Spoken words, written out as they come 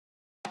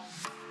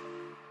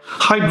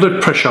High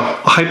blood pressure or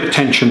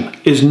hypertension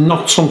is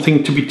not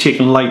something to be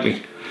taken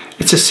lightly.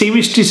 It's a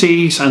serious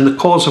disease and the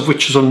cause of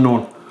which is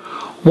unknown.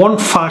 One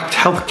fact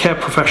healthcare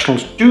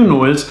professionals do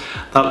know is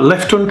that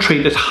left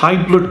untreated,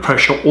 high blood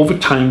pressure over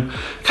time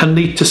can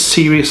lead to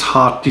serious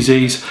heart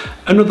disease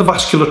and other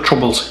vascular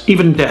troubles,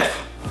 even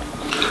death.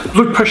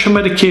 Blood pressure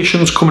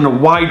medications come in a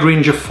wide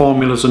range of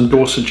formulas and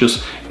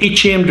dosages,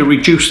 each aimed at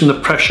reducing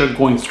the pressure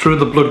going through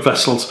the blood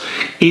vessels,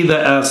 either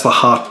as the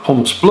heart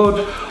pumps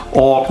blood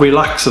or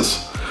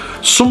relaxes.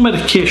 Some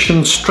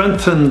medications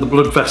strengthen the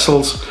blood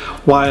vessels,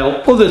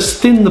 while others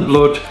thin the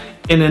blood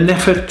in an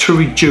effort to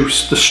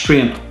reduce the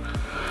strain.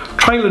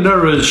 Trial and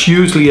error is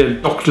usually a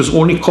doctor's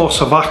only course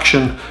of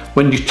action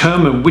when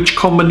determining which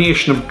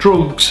combination of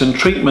drugs and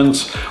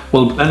treatments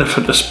will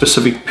benefit a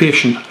specific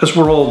patient, as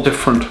we're all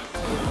different.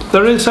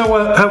 There is,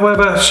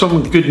 however,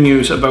 some good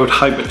news about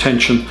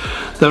hypertension.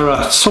 There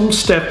are some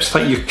steps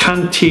that you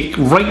can take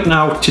right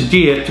now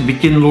today to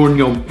begin lowering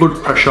your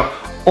blood pressure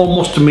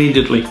almost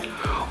immediately.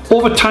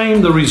 Over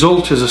time, the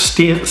result is a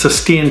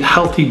sustained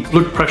healthy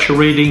blood pressure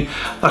reading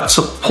that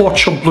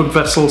supports your blood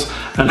vessels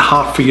and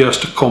heart for years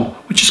to come,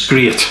 which is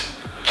great.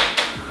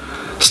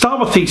 Start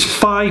with these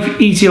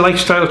 5 easy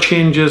lifestyle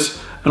changes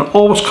and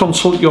always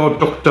consult your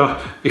doctor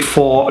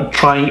before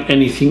trying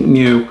anything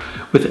new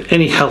with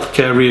any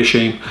healthcare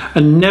regime,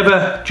 and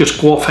never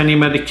just go off any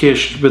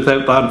medication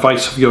without the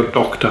advice of your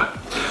doctor.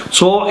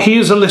 So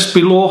here's a list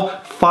below,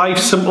 5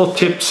 simple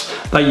tips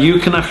that you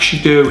can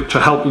actually do to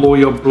help lower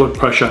your blood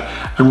pressure.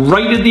 And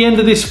right at the end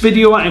of this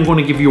video, I'm going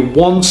to give you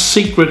one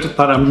secret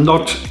that I'm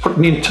not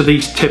putting into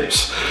these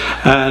tips,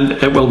 and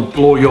it will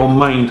blow your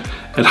mind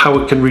at how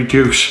it can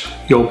reduce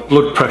your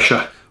blood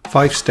pressure.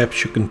 5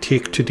 steps you can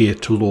take today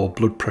to lower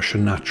blood pressure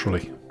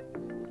naturally.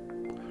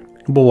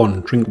 Number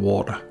 1, drink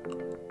water.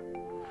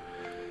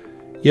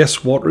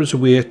 Yes, water is a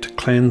way to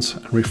cleanse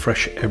and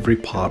refresh every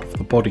part of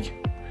the body,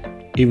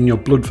 even your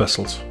blood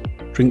vessels.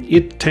 Drink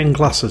 8 to 10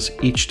 glasses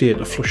each day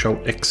to flush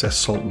out excess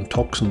salt and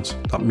toxins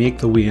that make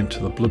their way into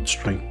the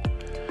bloodstream.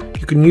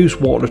 You can use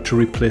water to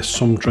replace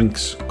some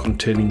drinks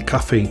containing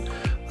caffeine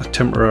that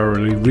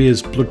temporarily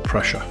raise blood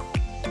pressure.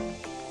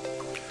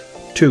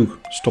 2.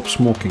 Stop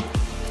smoking.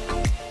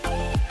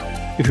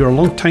 If you're a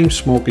long time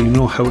smoker, you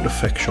know how it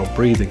affects your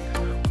breathing.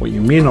 What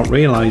you may not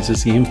realise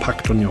is the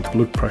impact on your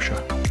blood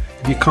pressure.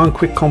 If you can't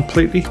quit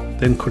completely,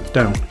 then cut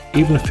down.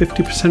 Even a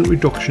 50%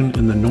 reduction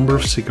in the number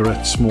of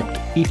cigarettes smoked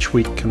each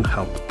week can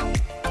help.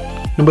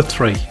 Number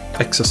 3.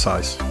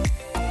 Exercise.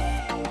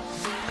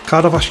 A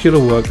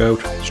cardiovascular workout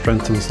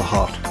strengthens the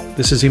heart.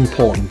 This is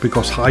important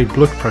because high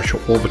blood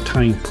pressure over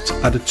time puts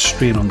added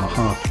strain on the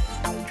heart.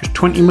 Just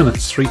 20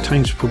 minutes 3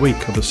 times per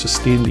week of a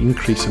sustained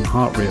increase in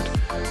heart rate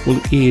will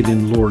aid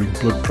in lowering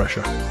blood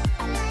pressure.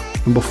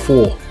 Number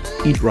 4.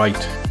 Eat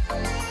right.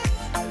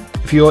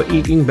 If you are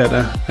eating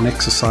better and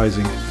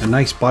exercising, a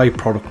nice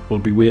byproduct will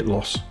be weight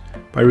loss.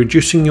 By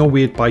reducing your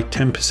weight by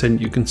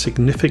 10%, you can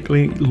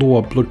significantly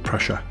lower blood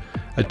pressure.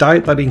 A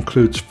diet that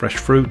includes fresh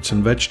fruits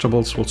and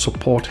vegetables will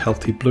support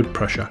healthy blood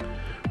pressure,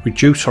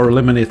 reduce or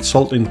eliminate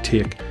salt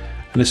intake,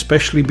 and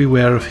especially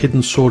beware of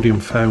hidden sodium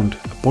found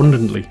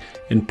abundantly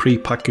in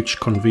pre-packaged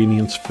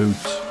convenience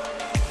foods.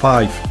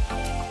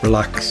 5.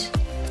 Relax.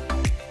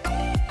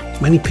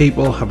 Many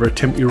people have a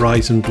temporary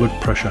rise in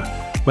blood pressure,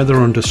 whether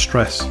under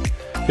stress.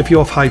 If you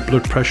have high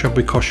blood pressure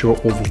because you're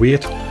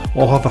overweight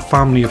or have a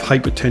family of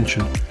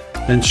hypertension,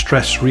 then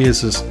stress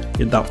raises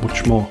it that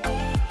much more.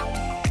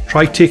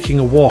 Try taking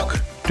a walk,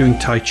 doing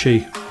Tai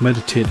Chi,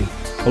 meditating,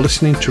 or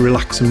listening to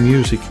relaxing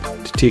music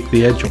to take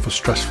the edge off a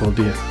stressful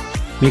day.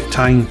 Make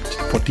time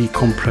for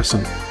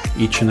decompressing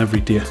each and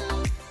every day.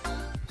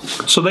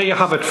 So there you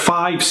have it,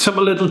 5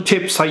 simple little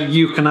tips that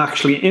you can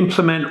actually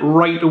implement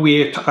right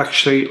away to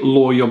actually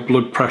lower your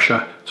blood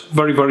pressure. It's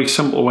very, very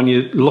simple when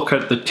you look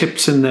at the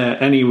tips in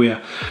there anyway.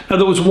 Now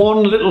there was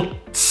one little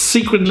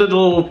secret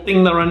little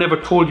thing that I never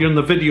told you in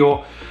the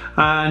video,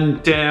 and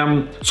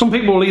some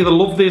people will either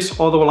love this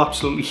or they will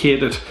absolutely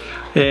hate it.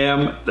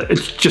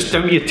 It's just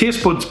down to your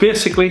taste buds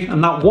basically,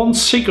 and that one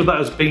secret that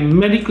has been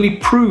medically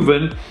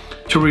proven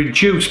to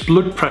reduce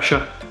blood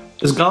pressure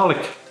is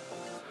garlic.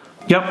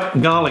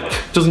 Yep, garlic.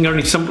 Doesn't get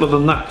any simpler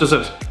than that, does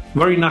it?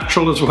 Very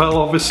natural as well,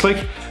 obviously,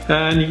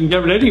 and you can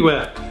get it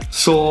anywhere.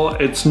 So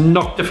it's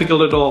not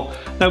difficult at all.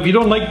 Now, if you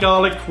don't like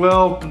garlic,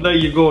 well, there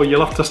you go.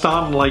 You'll have to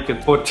start and like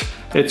it, but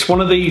it's one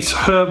of these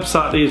herbs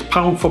that is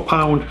pound for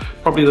pound,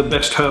 probably the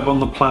best herb on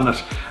the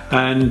planet.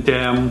 And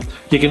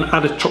you can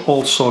add it to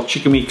all sorts.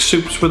 You can make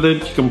soups with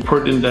it. You can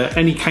put it into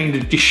any kind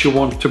of dish you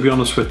want, to be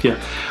honest with you.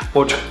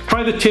 But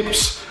try the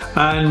tips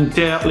and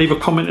leave a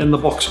comment in the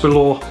box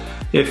below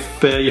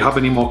if you have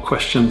any more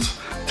questions.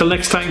 Till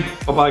next time,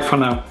 bye bye for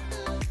now.